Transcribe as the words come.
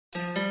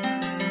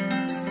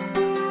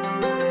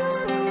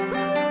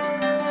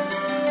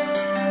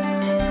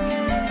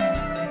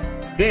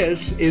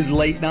This is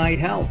Late Night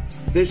Health.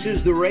 This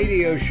is the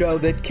radio show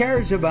that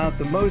cares about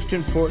the most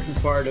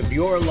important part of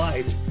your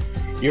life,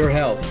 your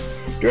health.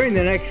 During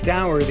the next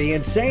hour, the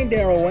insane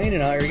Daryl Wayne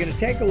and I are going to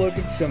take a look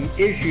at some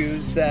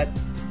issues that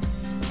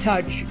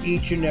touch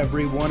each and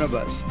every one of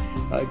us.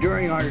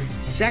 During our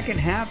second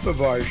half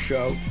of our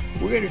show,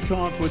 we're going to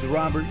talk with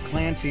Robert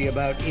Clancy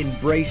about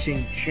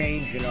embracing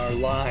change in our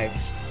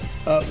lives.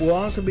 We'll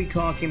also be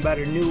talking about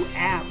a new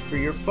app for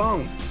your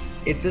phone.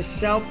 It's a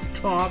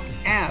self-talk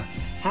app.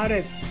 How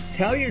to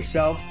tell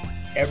yourself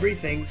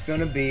everything's going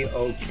to be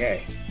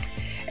okay.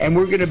 And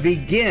we're going to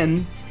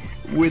begin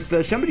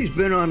with somebody who's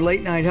been on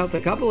Late Night Health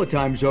a couple of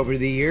times over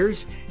the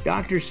years,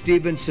 Dr.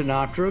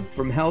 Sinatra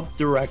from Health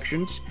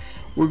Directions.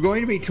 We're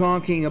going to be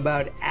talking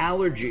about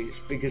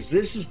allergies because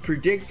this is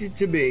predicted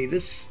to be,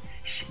 this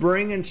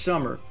spring and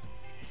summer,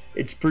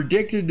 it's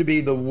predicted to be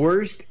the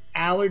worst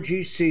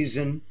allergy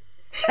season,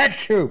 that's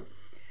true,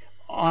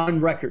 on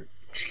record.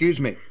 Excuse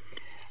me.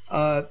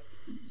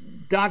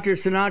 Dr.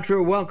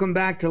 Sinatra, welcome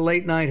back to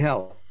Late Night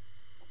Health.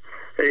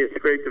 Hey, it's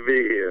great to be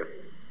here.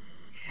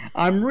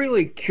 I'm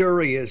really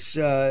curious.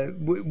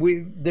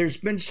 There's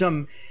been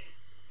some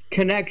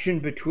connection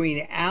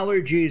between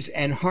allergies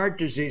and heart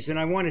disease, and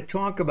I want to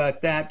talk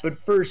about that. But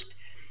first,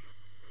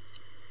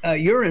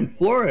 you're in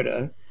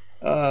Florida.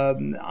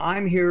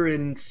 I'm here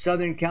in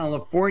Southern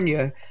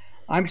California.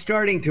 I'm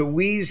starting to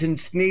wheeze and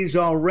sneeze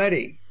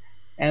already,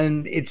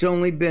 and it's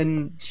only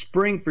been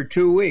spring for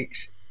 2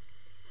 weeks.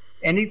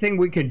 Anything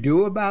we can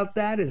do about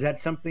that? Is that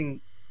something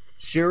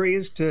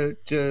serious to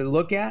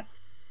look at?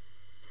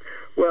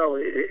 Well,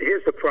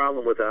 here's the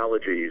problem with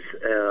allergies,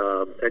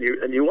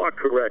 and you are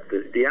correct.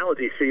 The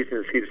allergy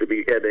season seems to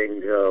be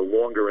getting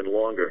longer and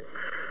longer.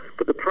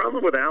 But the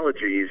problem with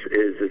allergies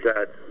is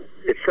that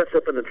it sets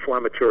up an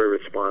inflammatory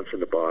response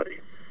in the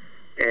body.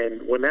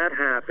 And when that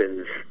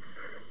happens,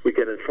 we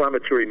get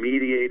inflammatory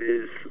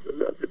mediators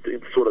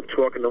sort of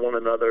talking to one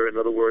another. In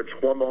other words,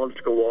 hormones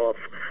go off,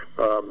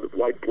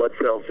 white blood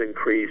cells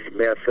increase,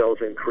 mast cells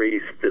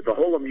increase. The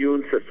whole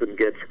immune system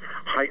gets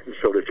heightened,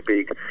 so to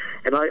speak.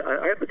 And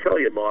I have to tell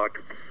you,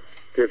 Mark,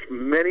 there's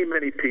many,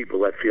 many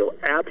people that feel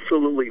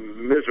absolutely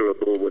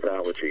miserable with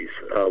allergies,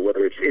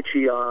 whether it's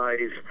itchy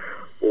eyes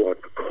or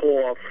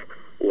cough,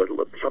 or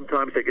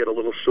sometimes they get a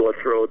little sore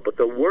throat. But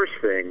the worst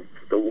thing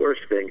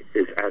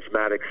is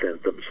asthmatic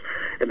symptoms.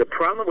 And the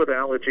problem with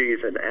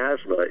allergies and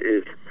asthma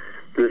is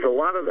there's a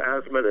lot of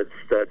asthma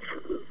that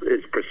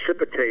is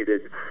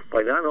precipitated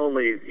by not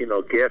only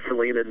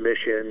gasoline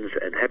emissions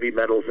and heavy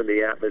metals in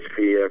the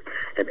atmosphere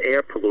and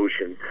air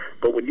pollution,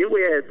 but when you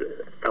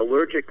add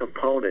allergic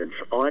components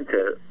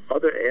onto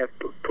other air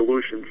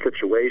pollution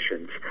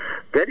situations,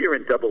 then you're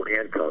in double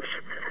handcuffs.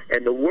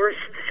 And the worst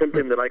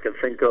symptom that I can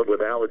think of with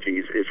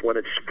allergies is when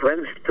it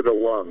spreads to the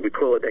lung. We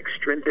call it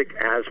extrinsic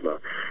asthma.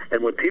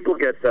 And when people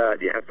get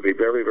that, you have to be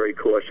very, very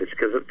cautious.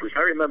 Because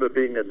I remember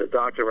being a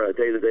doctor on a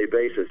day-to-day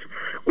basis,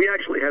 we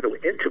actually had to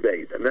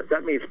intubate. And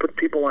that means put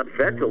people on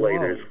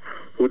ventilators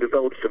who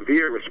develop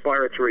severe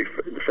respiratory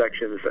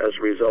infections as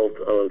a result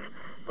of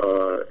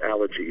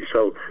allergies.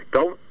 So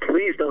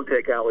please don't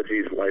take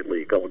allergies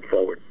lightly going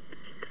forward.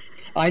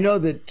 I know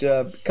that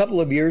a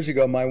couple of years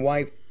ago, my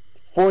wife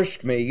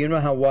forced me, you know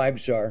how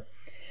wives are,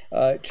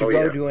 to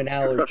go to an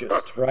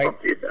allergist, right?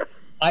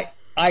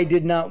 I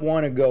did not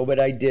want to go, but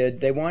I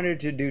did. They wanted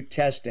to do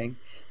testing.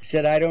 I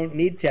said, I don't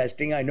need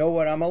testing. I know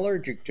what I'm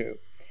allergic to.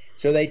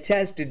 So they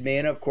tested me,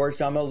 and of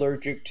course I'm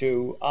allergic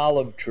to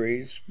olive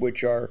trees,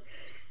 which are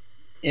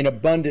in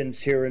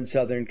abundance here in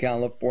Southern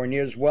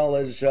California, as well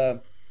as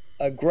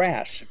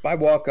grass. If I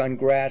walk on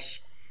grass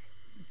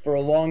for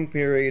a long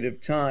period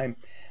of time,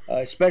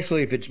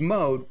 especially if it's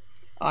mowed,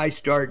 I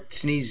start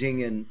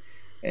sneezing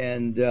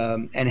and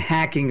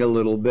hacking a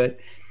little bit.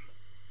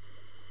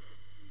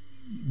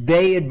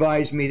 They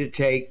advised me to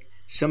take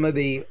some of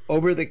the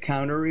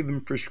over-the-counter,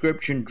 even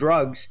prescription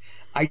drugs.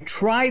 I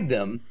tried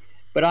them,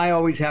 but I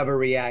always have a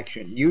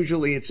reaction.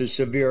 Usually it's a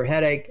severe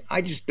headache.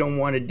 I just don't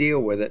want to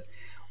deal with it.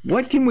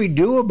 What can we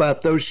do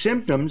about those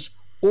symptoms?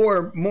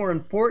 Or more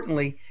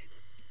importantly,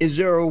 is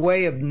there a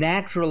way of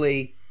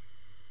naturally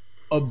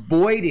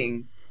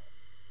avoiding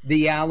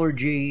the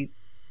allergy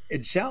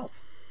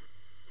itself?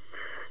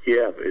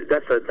 Yeah,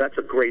 that's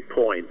a great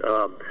point.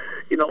 A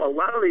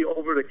lot of the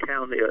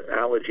over-the-counter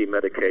allergy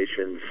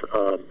medications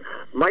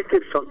might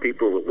give some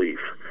people relief.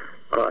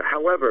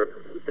 However,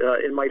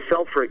 in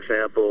myself, for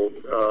example,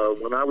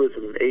 when I was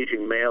an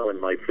aging male in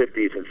my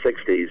 50s and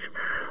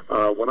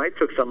 60s, when I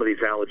took some of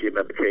these allergy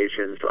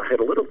medications, I had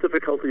a little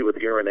difficulty with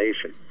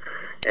urination.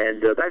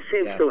 And that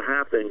seems to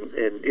happen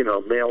in,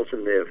 males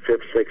in their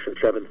 5th, 6th, and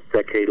 7th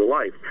decade of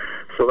life.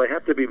 So they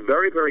have to be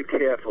very, very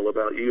careful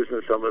about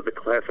using some of the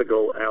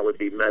classical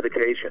allergy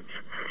medications.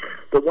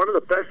 But one of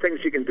the best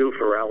things you can do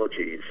for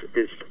allergies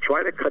is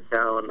try to cut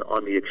down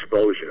on the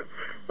exposure.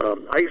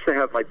 I used to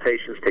have my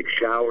patients take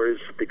showers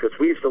because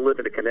we used to live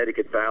in the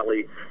Connecticut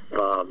Valley,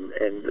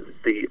 and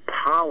the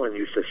pollen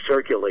used to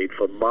circulate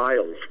for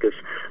miles because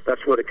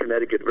that's where the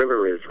Connecticut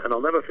River is. And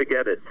I'll never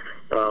forget it.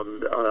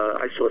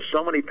 I saw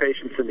so many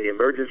patients in the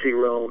emergency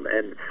room,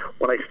 and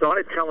when I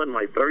started telling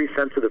my very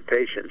sensitive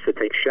patients to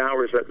take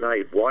showers at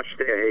night, wash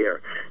their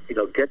hair,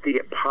 get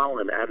the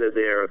pollen out of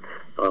their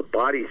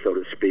body, so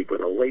to speak,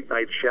 with a late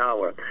night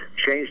shower,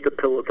 change the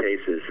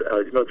pillowcases,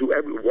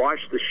 wash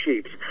the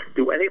sheets,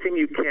 do anything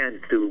you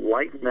can to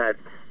lighten that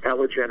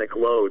allergenic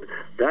load.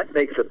 That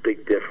makes a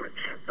big difference.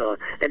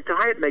 And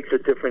diet makes a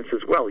difference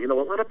as well. A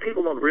lot of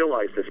people don't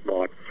realize this,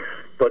 Mark,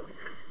 but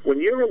when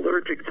you're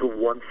allergic to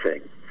one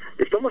thing,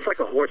 it's almost like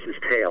a horse's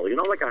tail.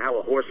 Like how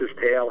a horse's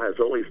tail has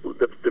all these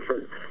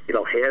different,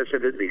 hairs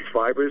in it, these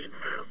fibers.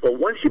 Well,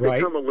 once you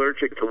become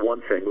allergic to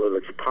one thing, whether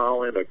it's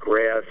pollen or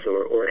grass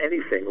or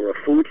anything, or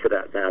a food for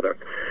that matter,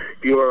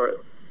 your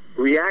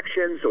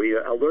reactions or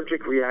your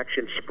allergic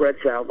reaction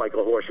spreads out like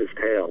a horse's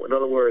tail. In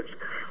other words,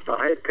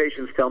 I had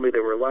patients tell me they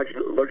were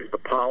allergic to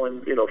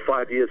pollen,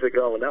 5 years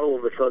ago, and now all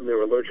of a sudden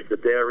they're allergic to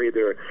dairy.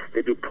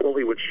 They do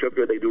poorly with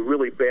sugar. They do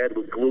really bad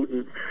with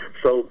gluten.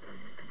 So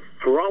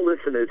for all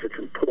listeners, it's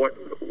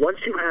important. Once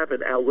you have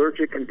an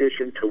allergic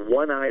condition to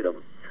one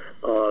item,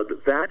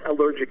 that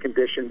allergic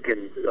condition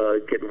can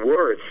get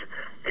worse,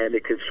 and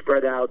it can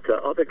spread out to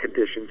other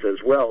conditions as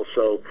well.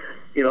 So,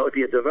 if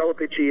you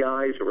develop itchy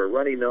eyes or a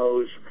runny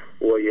nose,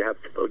 or you have,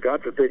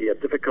 God forbid, you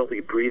have difficulty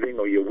breathing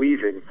or you're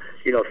wheezing,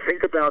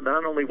 think about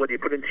not only what you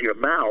put into your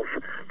mouth,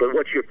 but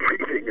what you're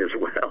breathing as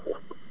well.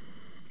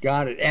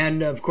 Got it.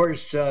 And, of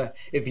course,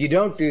 if you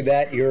don't do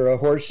that, you're a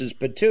horse's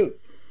patoot.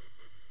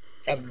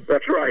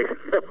 That's right.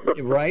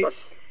 Right?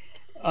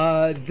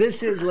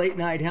 This is Late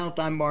Night Health.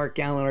 I'm Mark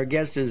Allen. Our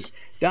guest is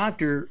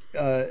Dr.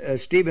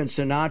 Stephen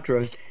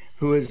Sinatra,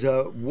 who is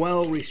a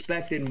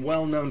well-respected and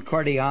well-known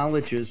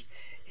cardiologist.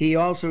 He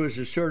also is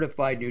a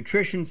certified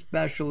nutrition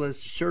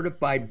specialist,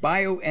 certified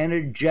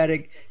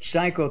bioenergetic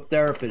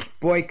psychotherapist.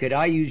 Boy, could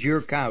I use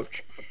your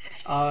couch.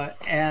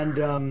 And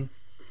an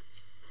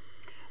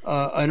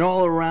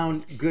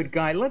all-around good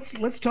guy.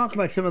 Let's talk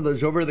about some of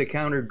those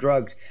over-the-counter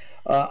drugs.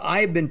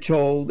 I've been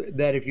told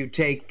that if you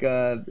take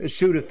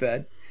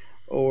Sudafed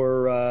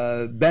or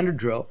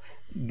Benadryl,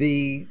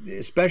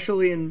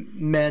 especially in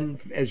men,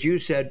 as you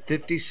said,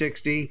 50,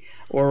 60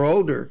 or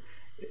older,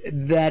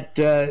 that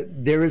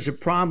there is a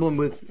problem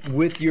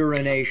with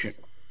urination.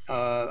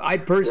 I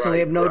personally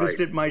have noticed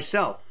it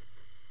myself.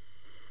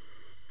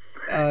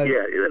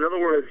 In other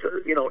words,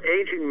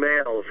 aging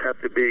males have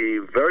to be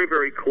very,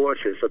 very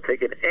cautious of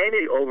taking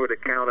any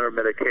over-the-counter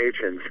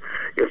medications,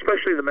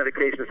 especially the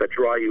medications that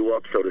dry you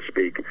up, so to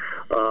speak,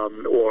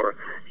 or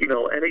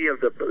any of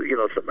the,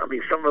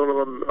 some of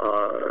them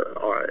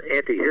are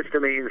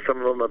antihistamines,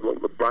 some of them are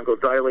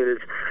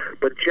bronchodilators,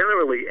 but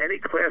generally any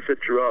class of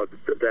drug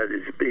that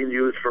is being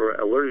used for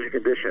an allergic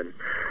condition,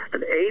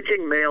 an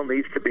aging male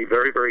needs to be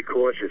very, very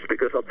cautious,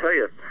 because I'll tell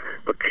you,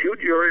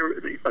 acute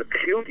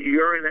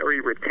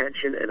urinary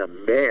retention in a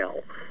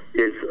male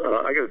is,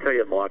 I got to tell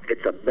you, Mark,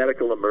 it's a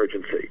medical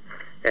emergency.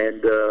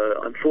 And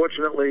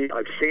unfortunately,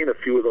 I've seen a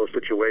few of those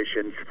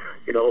situations,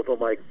 over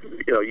my,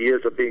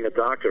 years of being a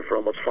doctor for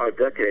almost 5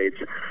 decades.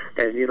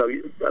 And,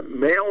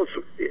 males,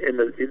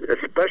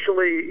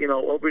 especially,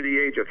 over the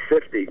age of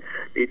 50,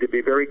 need to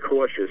be very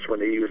cautious when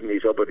they're using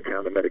these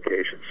over-the-counter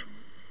medications.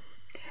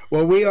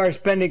 Well, we are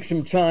spending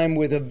some time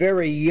with a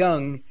very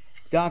young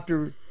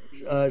Dr.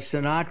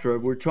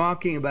 Sinatra. We're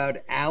talking about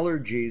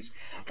allergies.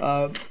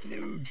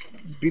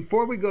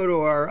 Before we go to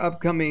our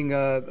upcoming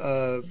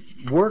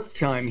work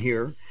time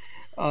here,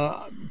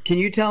 can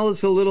you tell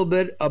us a little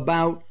bit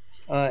about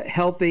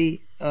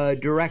Healthy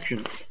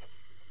Directions?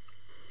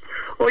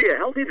 Oh, yeah,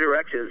 Healthy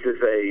Directions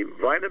is a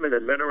vitamin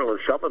and mineral and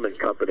supplement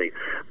company.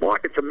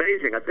 Mark, it's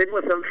amazing. I've been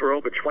with them for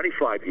over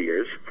 25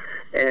 years,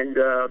 and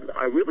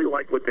I really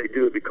like what they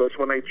do, because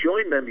when I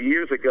joined them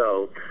years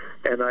ago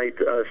and I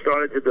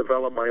started to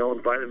develop my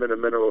own vitamin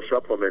and mineral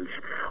supplements,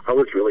 I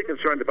was really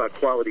concerned about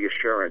quality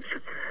assurance.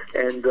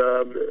 And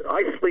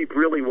I sleep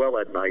really well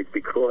at night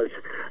because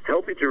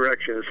Healthy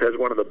Directions has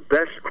one of the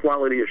best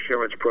quality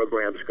assurance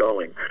programs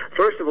going.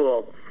 First of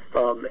all,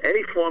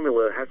 any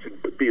formula has to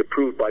be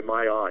approved by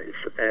my eyes,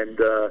 and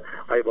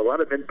I have a lot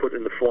of input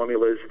in the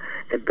formulas.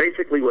 And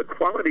basically, what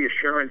quality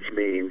assurance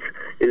means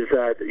is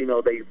that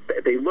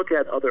they look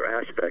at other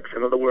aspects.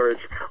 In other words,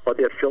 are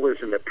there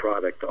fillers in the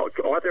product?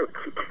 Are there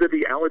could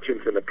be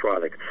allergens in the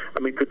product?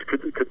 I mean, could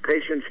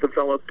patients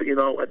develop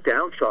a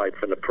downside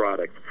from the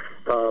product?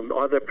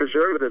 Are there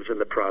preservatives in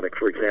the product,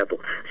 for example?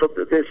 So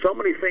there's so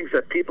many things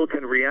that people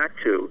can react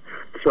to.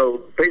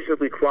 So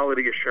basically,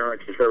 quality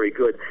assurance is very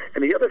good.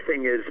 And the other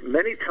thing is,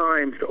 many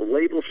times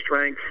label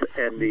strength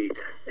and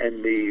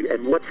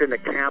what's in the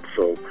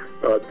capsule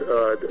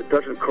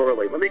doesn't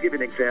correlate. Let me give you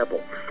an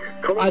example.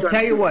 I'll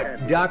tell you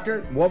what,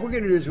 Doctor, what we're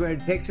going to do is we're going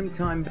to take some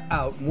time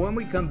out. When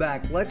we come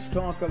back, let's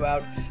talk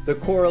about the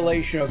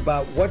correlation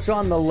about what's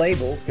on the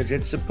label, because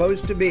it's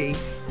supposed to be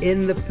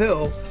in the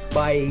pill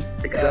by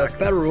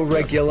federal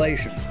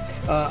regulations.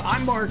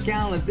 I'm Mark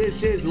Allen.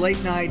 This is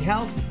Late Night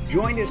Health.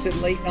 Join us at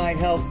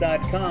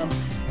latenighthealth.com.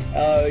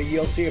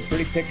 You'll see a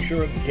pretty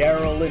picture of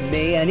Daryl and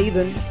me, and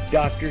even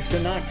Dr.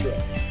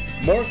 Sinatra.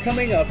 More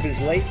coming up as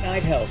Late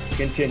Night Health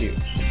continues.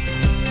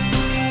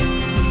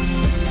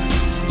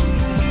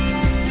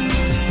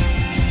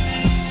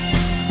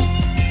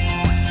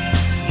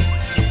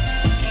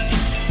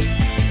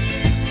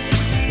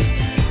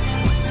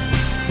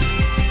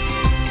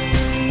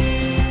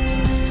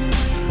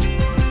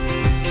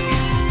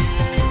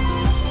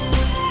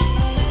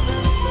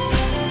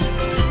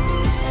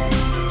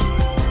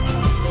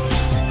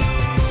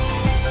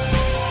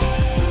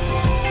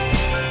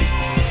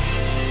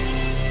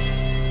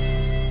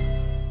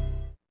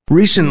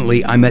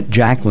 Recently, I met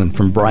Jacqueline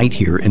from Bright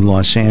here in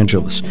Los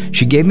Angeles.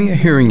 She gave me a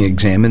hearing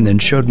exam and then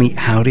showed me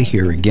how to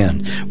hear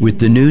again with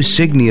the new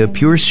Signia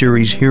Pure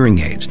Series hearing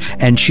aids,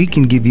 and she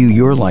can give you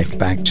your life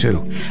back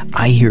too.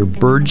 I hear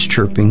birds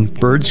chirping,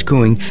 birds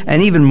cooing,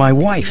 and even my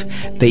wife.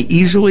 They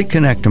easily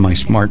connect to my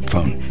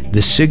smartphone. The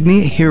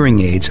Signia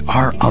hearing aids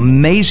are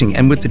amazing,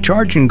 and with the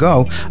charge and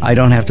go, I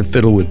don't have to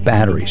fiddle with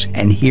batteries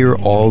and hear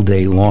all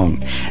day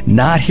long.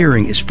 Not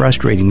hearing is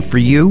frustrating for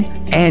you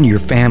and your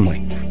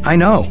family. I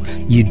know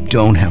you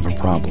don't have a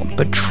problem,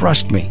 but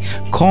trust me,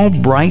 call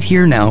Bright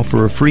Here now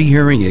for a free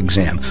hearing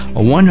exam,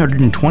 a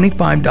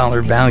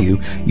 $125 value,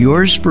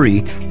 yours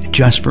free,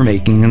 just for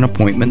making an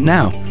appointment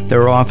now.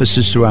 There are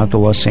offices throughout the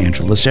Los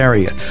Angeles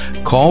area.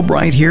 Call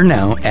Bright Here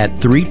now at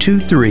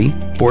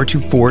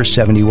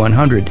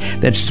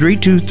 323-424-7100. That's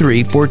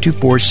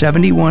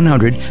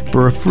 323-424-7100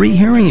 for a free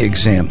hearing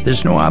exam.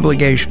 There's no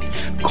obligation.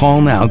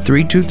 Call now,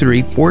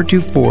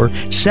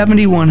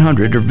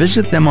 323-424-7100, or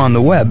visit them on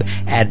the web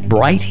at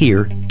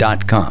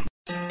brighthere.com.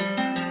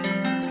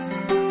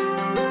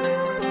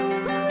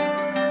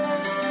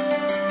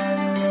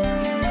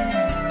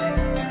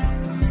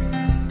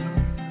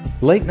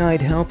 Late Night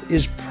Health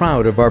is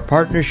proud of our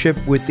partnership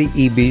with the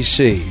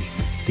EBC,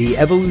 the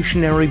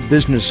Evolutionary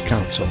Business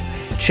Council.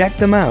 Check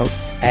them out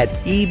at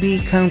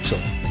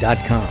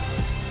ebcouncil.com.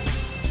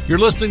 You're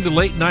listening to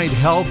Late Night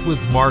Health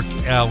with Mark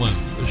Allen.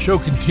 The show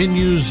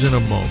continues in a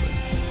moment.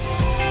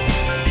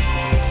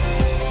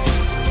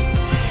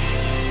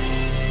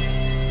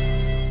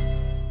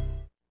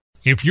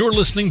 If you're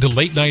listening to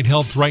Late Night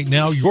Health right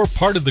now, you're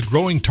part of the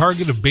growing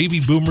target of baby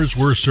boomers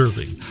we're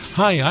serving.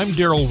 Hi, I'm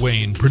Daryl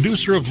Wayne,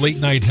 producer of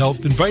Late Night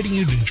Health, inviting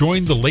you to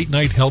join the Late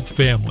Night Health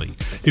family.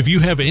 If you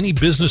have any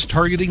business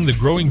targeting the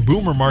growing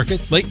boomer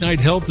market, Late Night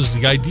Health is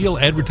the ideal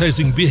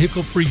advertising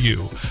vehicle for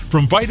you.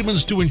 From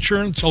vitamins to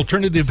insurance,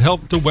 alternative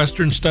health to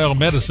Western-style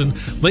medicine,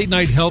 Late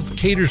Night Health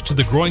caters to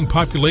the growing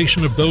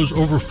population of those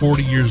over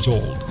 40 years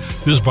old.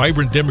 This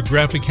vibrant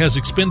demographic has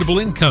expendable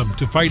income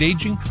to fight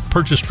aging,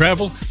 purchase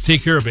travel,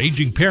 take care of aging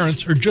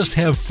parents, or just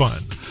have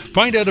fun.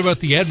 Find out about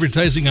the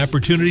advertising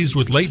opportunities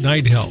with Late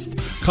Night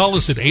Health. Call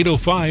us at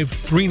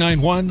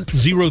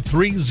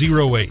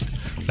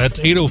 805-391-0308. That's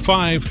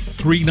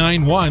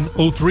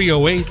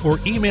 805-391-0308, or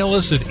email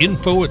us at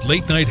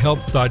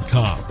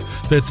info@latenighthealth.com.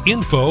 That's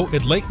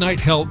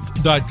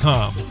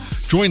info@latenighthealth.com.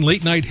 Join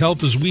Late Night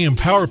Health as we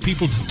empower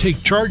people to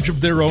take charge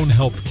of their own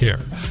health care.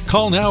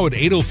 Call now at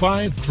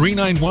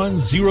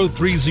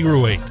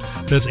 805-391-0308.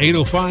 That's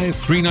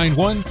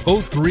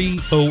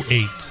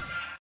 805-391-0308.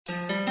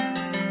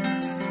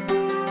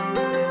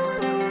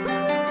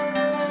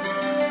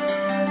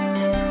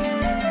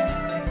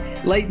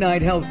 Late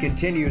Night Health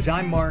continues.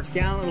 I'm Mark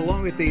Allen,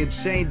 along with the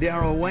insane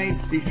Daryl Wayne.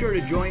 Be sure to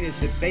join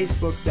us at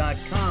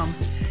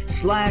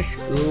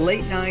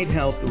facebook.com/Late Night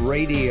Health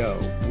Radio.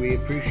 We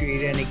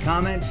appreciate any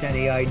comments,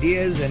 any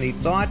ideas, any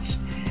thoughts,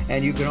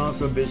 and you can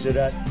also visit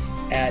us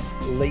at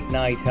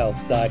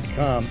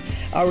latenighthealth.com.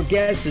 Our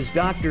guest is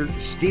Dr.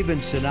 Stephen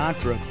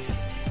Sinatra.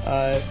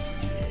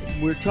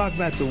 We're talking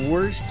about the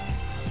worst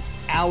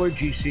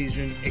allergy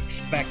season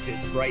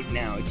expected right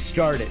now. It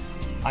started.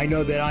 I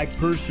know that I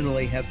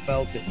personally have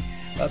felt it.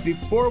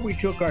 Before we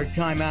took our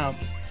time out,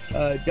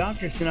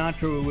 Dr.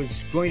 Sinatra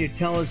was going to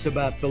tell us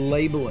about the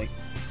labeling.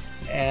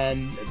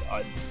 And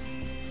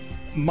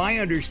my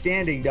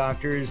understanding,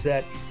 doctor, is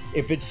that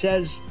if it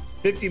says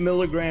 50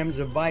 milligrams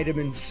of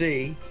vitamin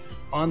C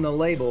on the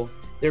label,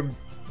 there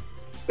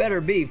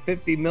better be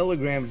 50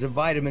 milligrams of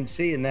vitamin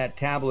C in that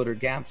tablet or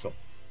capsule.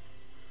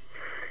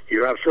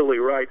 You're absolutely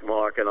right,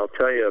 Mark. And I'll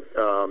tell you,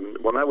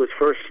 when I was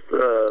first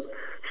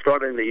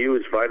starting to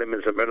use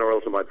vitamins and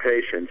minerals in my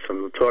patients,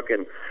 I'm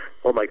talking,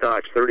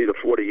 30 to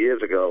 40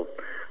 years ago,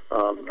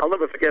 I'll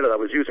never forget it. I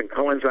was using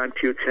coenzyme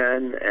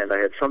Q10, and I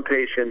had some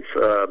patients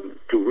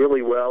do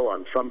really well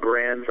on some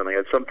brands, and I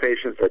had some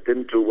patients that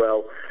didn't do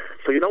well.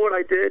 So you know what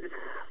I did?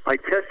 I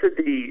tested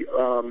the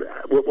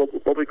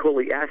what we call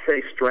the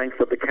assay strength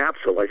of the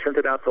capsule. I sent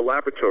it out to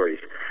laboratories.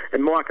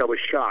 And, Mark, I was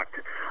shocked.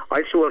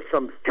 I saw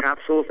some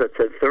capsules that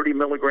said 30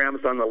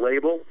 milligrams on the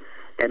label,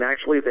 and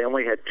actually they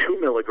only had 2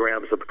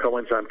 milligrams of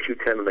coenzyme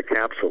Q10 in the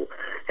capsule.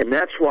 And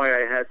that's why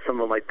I had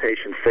some of my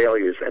patient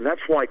failures, and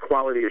that's why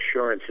quality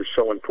assurance is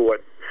so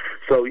important.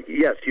 So,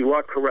 yes, you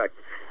are correct.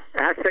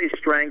 Assay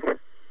strength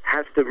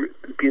has to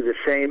be the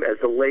same as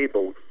the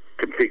label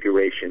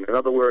configuration. In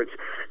other words,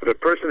 if a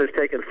person is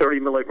taking 30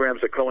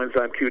 milligrams of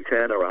coenzyme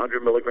Q10 or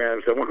 100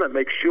 milligrams, they want to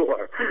make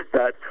sure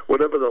that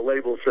whatever the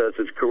label says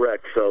is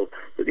correct. So,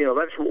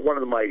 that's one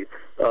of my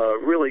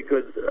really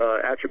good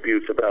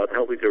attributes about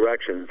Healthy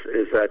Directions,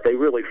 is that they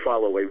really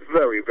follow a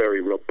very,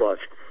 very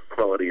robust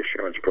quality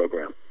assurance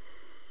program.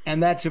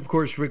 And that's, of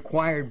course,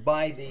 required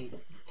by the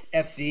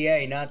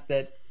FDA. Not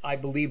that I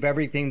believe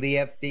everything the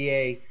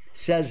FDA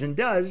says and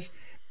does,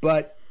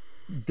 but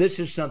this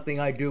is something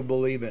I do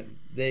believe in.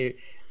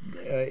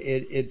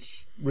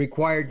 It's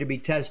required to be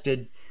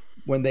tested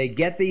when they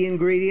get the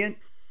ingredient,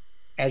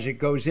 as it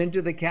goes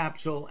into the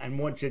capsule, and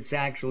once it's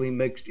actually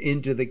mixed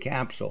into the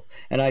capsule.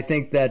 And I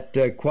think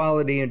that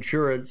quality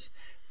assurance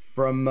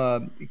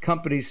from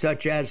companies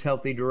such as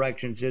Healthy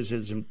Directions is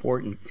as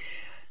important.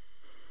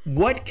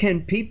 What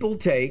can people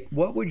take?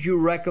 What would you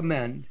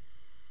recommend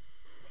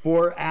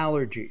for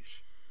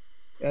allergies,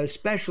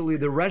 especially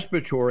the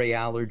respiratory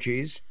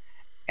allergies?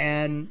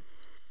 And,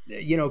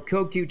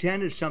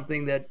 CoQ10 is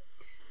something that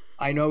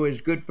I know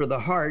is good for the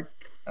heart.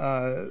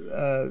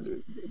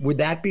 Would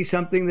that be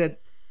something that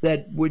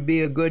would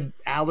be a good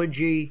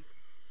allergy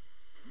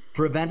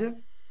preventive?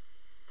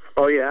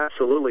 Oh, yeah,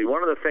 absolutely.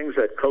 One of the things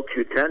that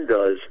CoQ10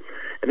 does,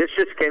 and this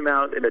just came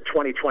out in a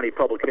 2020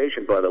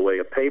 publication, by the way,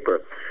 a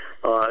paper,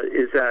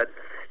 is that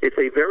it's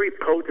a very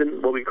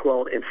potent, what we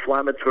call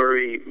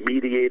inflammatory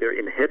mediator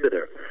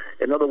inhibitor.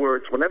 In other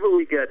words, whenever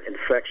we get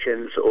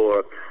infections,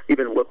 or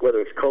even whether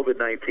it's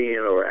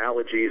COVID-19 or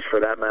allergies for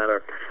that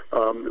matter,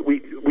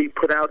 we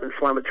put out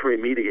inflammatory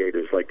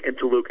mediators like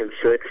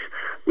interleukin-6.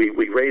 We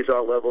raise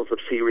our levels of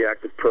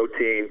C-reactive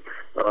protein.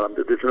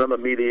 There's another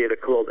mediator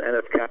called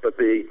NF-kappa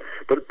B.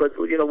 But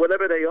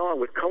whatever they are,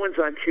 what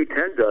coenzyme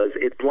Q10 does,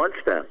 it blunts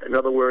them. In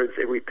other words,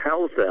 it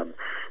repels them,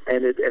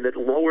 and it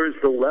lowers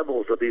the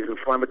levels of these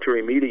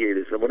inflammatory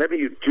mediators. And whenever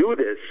you do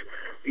this,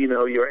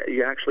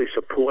 you're actually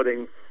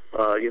supporting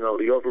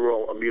the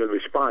overall immune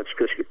response,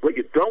 because what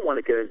you don't want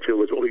to get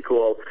into is what we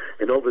call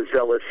an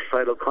overzealous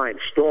cytokine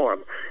storm.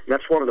 And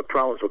that's one of the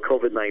problems with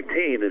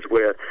COVID-19, is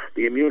where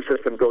the immune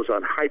system goes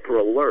on hyper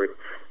alert.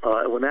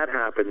 And when that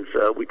happens,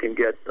 we can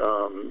get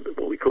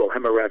what we call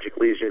hemorrhagic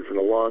lesions in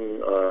the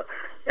lung,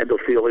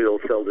 endothelial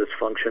cell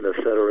dysfunction, et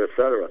cetera, et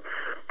cetera.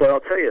 But I'll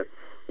tell you,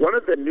 one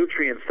of the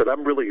nutrients that I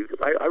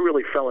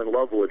really fell in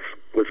love with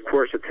was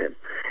quercetin.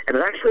 And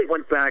it actually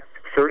went back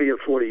 30 or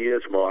 40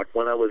 years, Mark,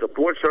 when I was a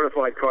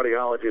board-certified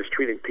cardiologist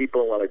treating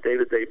people on a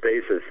day-to-day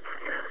basis.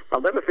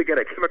 I'll never forget,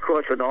 I came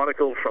across an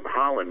article from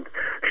Holland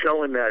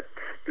showing that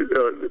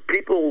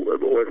people,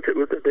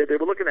 they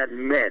were looking at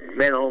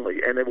men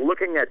only, and they were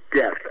looking at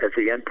death as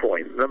the end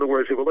point. In other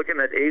words, they were looking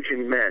at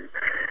aging men.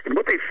 And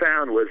what they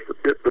found was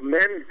the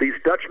men, these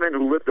Dutch men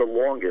who lived the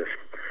longest,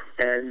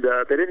 and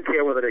they didn't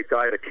care whether they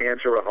died of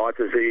cancer or heart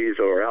disease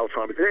or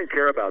Alzheimer's. They didn't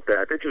care about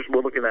that. They just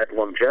were looking at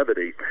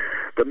longevity.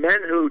 The men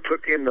who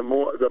took in the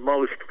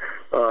most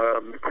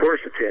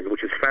quercetin,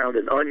 which is found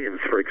in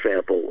onions, for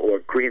example, or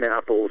green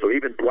apples, or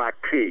even black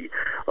tea,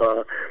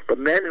 the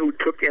men who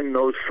took in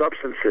those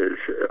substances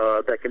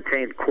that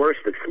contained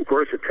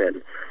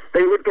quercetin,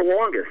 they lived the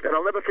longest. And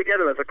I'll never forget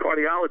it as a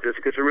cardiologist,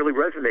 because it really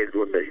resonated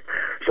with me.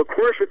 So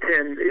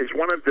quercetin is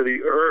one of the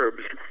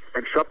herbs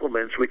and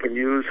supplements we can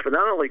use for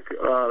not only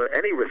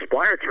any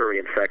respiratory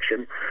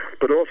infection,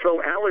 but also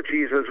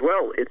allergies as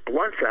well. It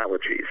blunts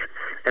allergies.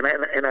 And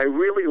I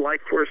really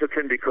like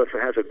quercetin because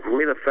it has a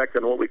great effect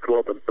on what we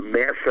call the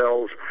mast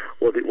cells,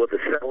 or the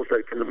cells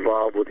that can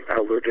involve with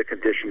allergic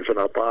conditions in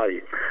our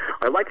body.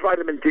 I like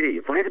vitamin D.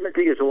 Vitamin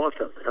D is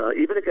awesome,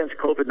 even against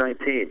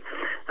COVID-19.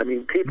 I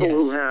mean, people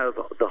who have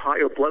the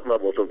higher blood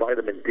levels of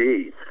vitamin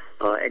D,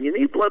 and you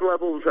need blood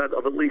levels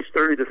of at least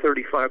 30 to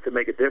 35 to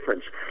make a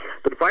difference.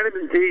 But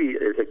vitamin D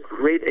is a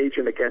great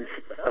agent against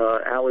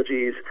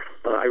allergies.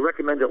 I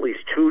recommend at least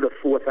 2,000 to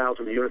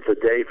 4,000 units a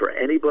day for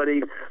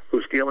anybody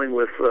who's dealing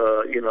with,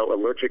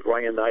 allergic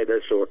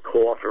rhinitis or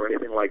cough or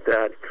anything like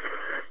that.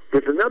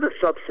 There's another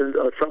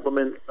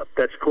supplement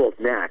that's called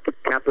NAC,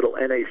 capital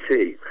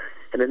NAC,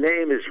 and the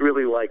name is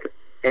really like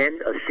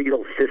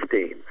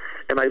N-acetylcysteine.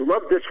 And I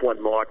love this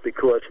one, Mark,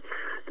 because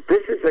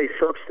this is a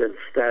substance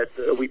that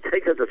we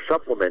take as a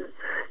supplement,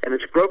 and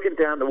it's broken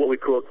down to what we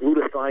call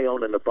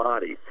glutathione in the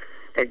body.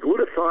 And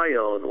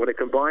glutathione, when it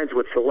combines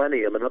with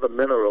selenium, another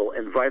mineral,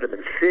 and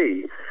vitamin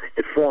C,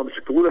 it forms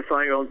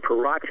glutathione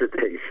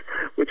peroxidase,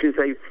 which is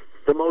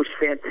the most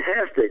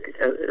fantastic,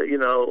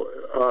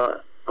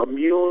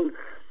 immune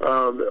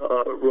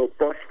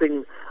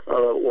robusting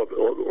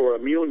or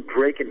immune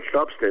breaking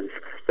substance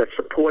that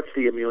supports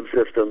the immune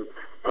system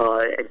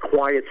and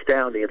quiets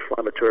down the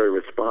inflammatory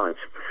response.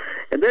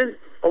 And then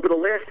over the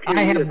last few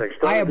years, I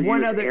started to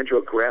use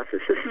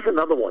andrographis. This is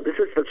another one. This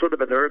is sort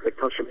of an herb that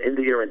comes from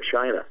India and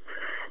China.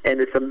 And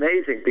it's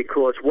amazing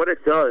because what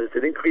it does,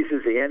 it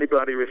increases the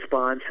antibody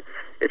response,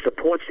 it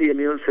supports the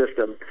immune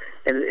system,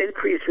 and it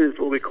increases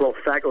what we call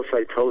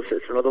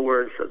phagocytosis. In other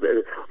words,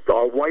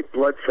 our white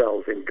blood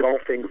cells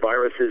engulfing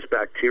viruses,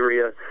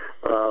 bacteria,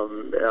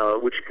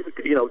 which,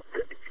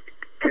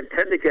 can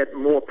tend to get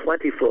more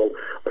plentiful,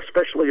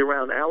 especially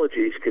around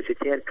allergies, because you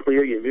can't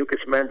clear your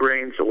mucous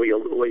membranes or your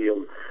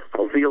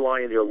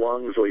alveoli in your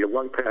lungs or your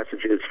lung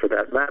passages for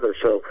that matter.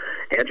 So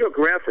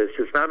Andrographis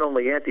is not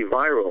only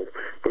antiviral,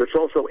 but it's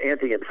also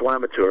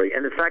anti-inflammatory.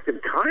 And in fact, in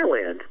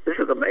Thailand, this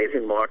is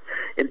amazing, Mark,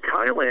 in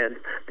Thailand,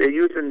 they're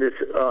using this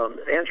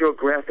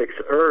Andrographis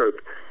herb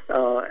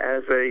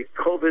as a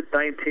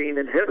COVID-19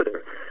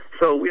 inhibitor.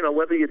 So,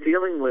 whether you're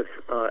dealing with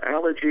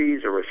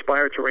allergies or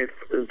respiratory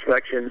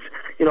infections,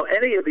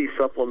 any of these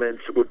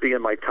supplements would be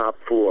in my top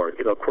 4.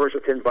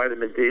 Quercetin,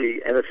 vitamin D,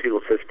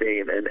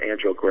 N-acetylcysteine, and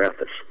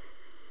Andrographis.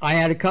 I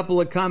had a couple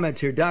of comments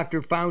here.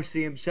 Dr.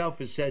 Fauci himself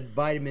has said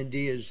vitamin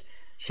D is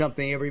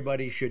something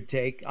everybody should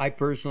take. I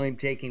personally am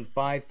taking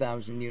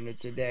 5,000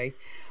 units a day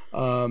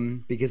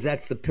because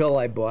that's the pill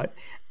I bought.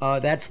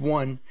 That's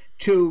one.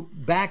 2,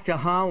 back to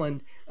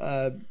Holland.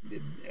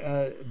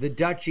 The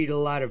Dutch eat a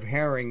lot of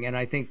herring, and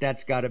I think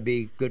that's got to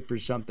be good for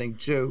something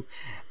too.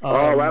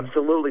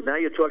 Absolutely. Now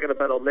you're talking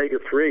about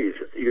omega-3s.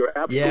 You're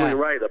absolutely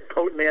right. A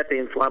potent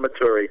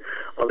anti-inflammatory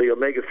on the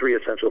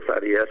omega-3 essential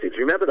fatty acids.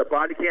 Remember, the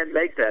body can't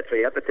make that, so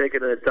you have to take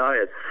it in a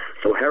diet.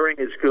 So herring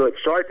is good.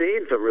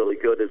 Sardines are really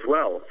good as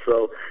well.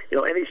 So,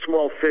 any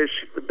small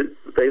fish,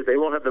 they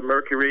won't have the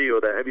mercury or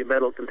the heavy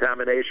metal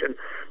contamination.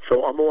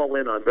 So I'm all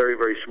in on very,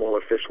 very smaller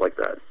fish like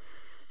that.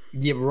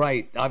 You're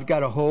right. I've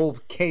got a whole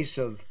case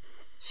of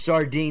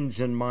sardines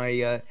in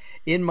my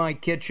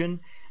kitchen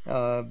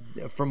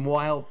from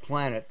Wild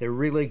Planet. They're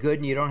really good,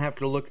 and you don't have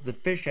to look at the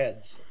fish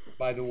heads,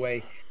 by the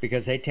way,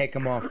 because they take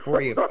them off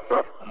for you.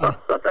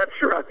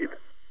 That's right.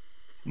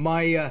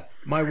 My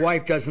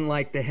wife doesn't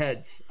like the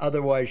heads;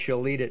 otherwise,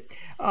 she'll eat it.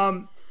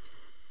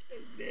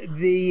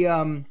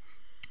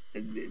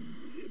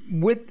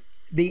 With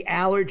the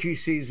allergy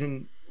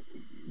season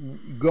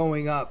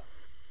going up.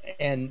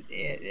 And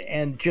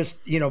just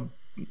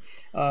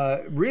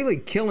really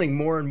killing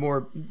more and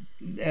more,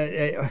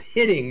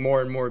 hitting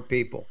more and more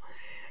people.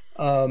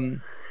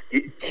 Can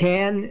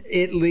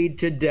it lead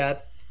to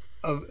death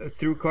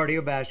through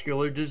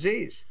cardiovascular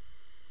disease?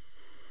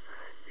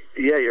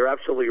 Yeah, you're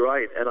absolutely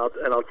right, and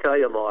I'll tell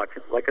you, Mark.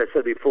 Like I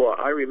said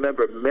before, I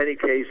remember many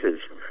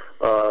cases.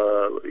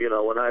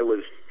 When I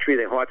was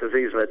treating heart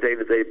disease on a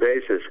day-to-day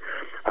basis,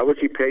 I would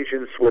see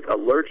patients with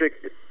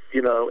allergic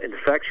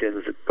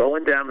infections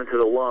going down into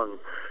the lung,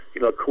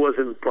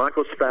 causing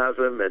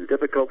bronchospasm and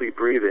difficulty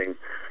breathing.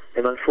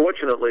 And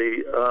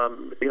unfortunately,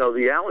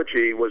 the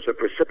allergy was a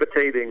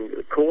precipitating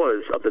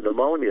cause of the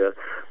pneumonia,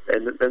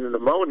 and the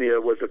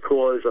pneumonia was a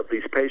cause of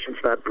these patients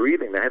not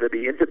breathing. They had to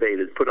be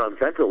intubated, put on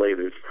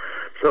ventilators.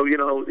 So, we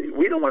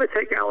don't want to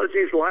take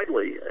allergies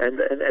lightly, and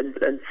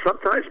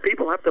sometimes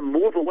people have to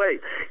move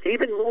away.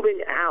 Even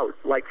moving out,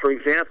 like, for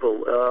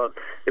example,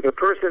 if a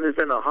person is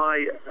in a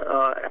high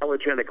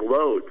allergenic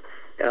load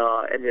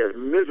and they're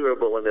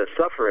miserable and they're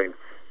suffering,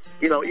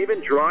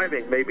 even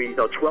driving maybe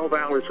 12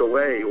 hours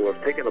away or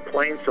taking a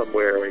plane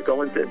somewhere and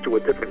going into a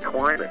different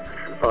climate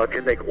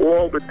can make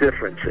all the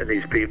difference in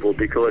these people,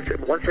 because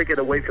once they get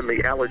away from the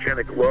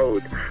allergenic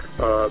load,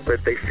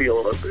 that they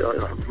feel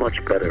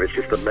much better. It's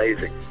just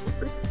amazing.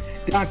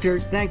 Doctor,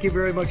 thank you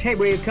very much. Hey,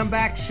 will you come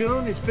back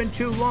soon? It's been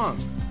too long.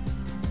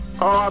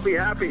 Oh, I'll be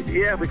happy.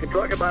 Yeah, we can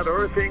talk about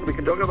earthing. We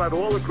can talk about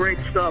all the great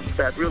stuff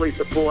that really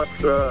supports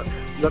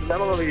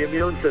not only the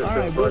immune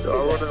system, but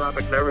our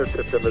autonomic nervous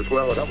system as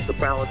well. It helps to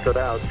balance it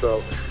out.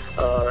 So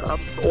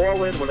I'm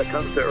all in when it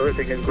comes to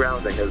earthing and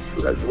grounding as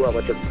well.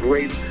 It's a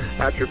great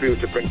attribute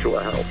to bring to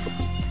our health.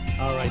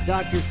 All right.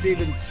 Dr.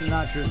 Steven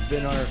Sinatra has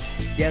been our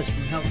guest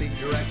from Healthy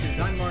Directions.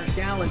 I'm Mark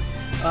Allen.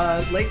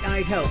 Late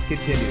Night Health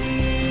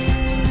continues.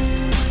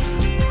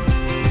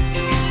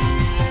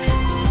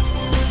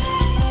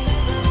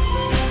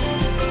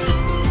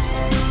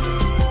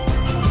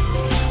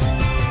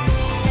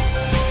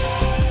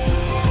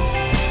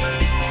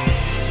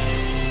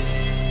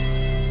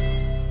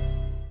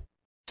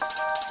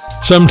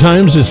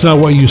 Sometimes it's not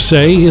what you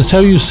say, it's how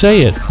you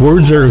say it.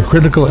 Words are a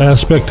critical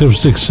aspect of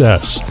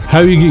success.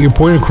 How you get your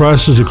point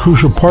across is a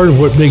crucial part of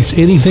what makes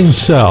anything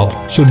sell.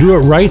 So do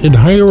it right and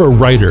hire a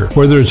writer.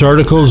 Whether it's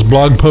articles,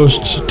 blog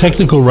posts,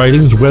 technical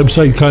writings,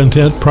 website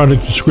content,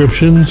 product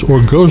descriptions,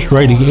 or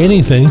ghostwriting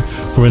anything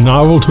from a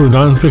novel to a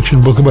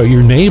nonfiction book about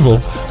your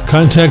navel,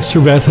 contact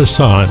Servet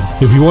Hassan.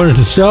 If you want it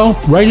to sell,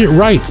 write it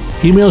right.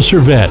 Email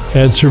Servet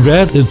at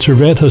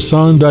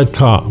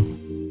servet@servethassan.com.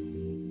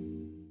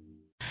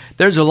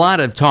 There's a lot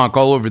of talk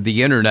all over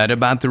the internet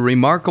about the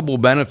remarkable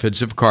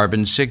benefits of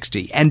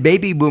Carbon-60, and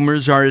baby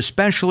boomers are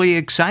especially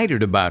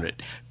excited about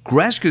it.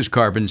 Greska's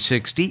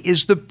Carbon-60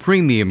 is the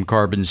premium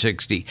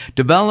Carbon-60,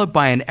 developed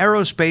by an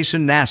aerospace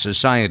and NASA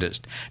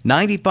scientist.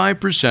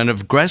 95%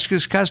 of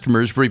Greska's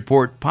customers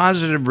report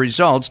positive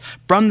results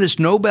from this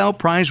Nobel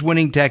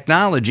Prize-winning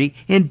technology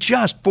in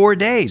just 4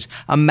 days.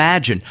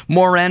 Imagine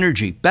more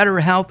energy,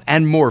 better health,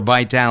 and more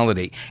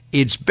vitality.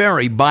 It's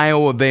very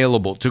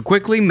bioavailable to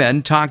quickly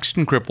mend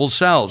toxin-crippled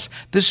cells.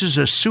 This is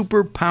a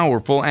super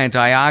powerful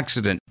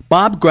antioxidant.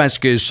 Bob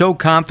Greska is so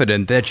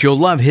confident that you'll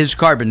love his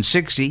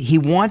Carbon-60, he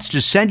wants to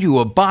send send you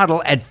a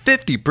bottle at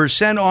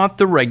 50% off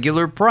the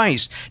regular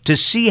price to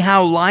see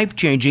how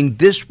life-changing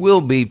this will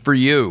be for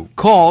you.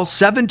 Call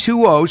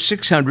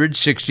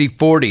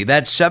 720-600-6040.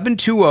 That's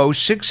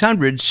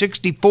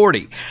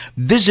 720-600-6040.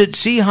 Visit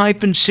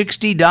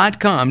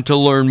C-60.com to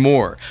learn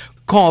more.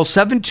 Call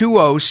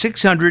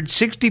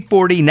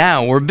 720-600-6040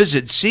 now or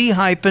visit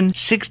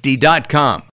C-60.com.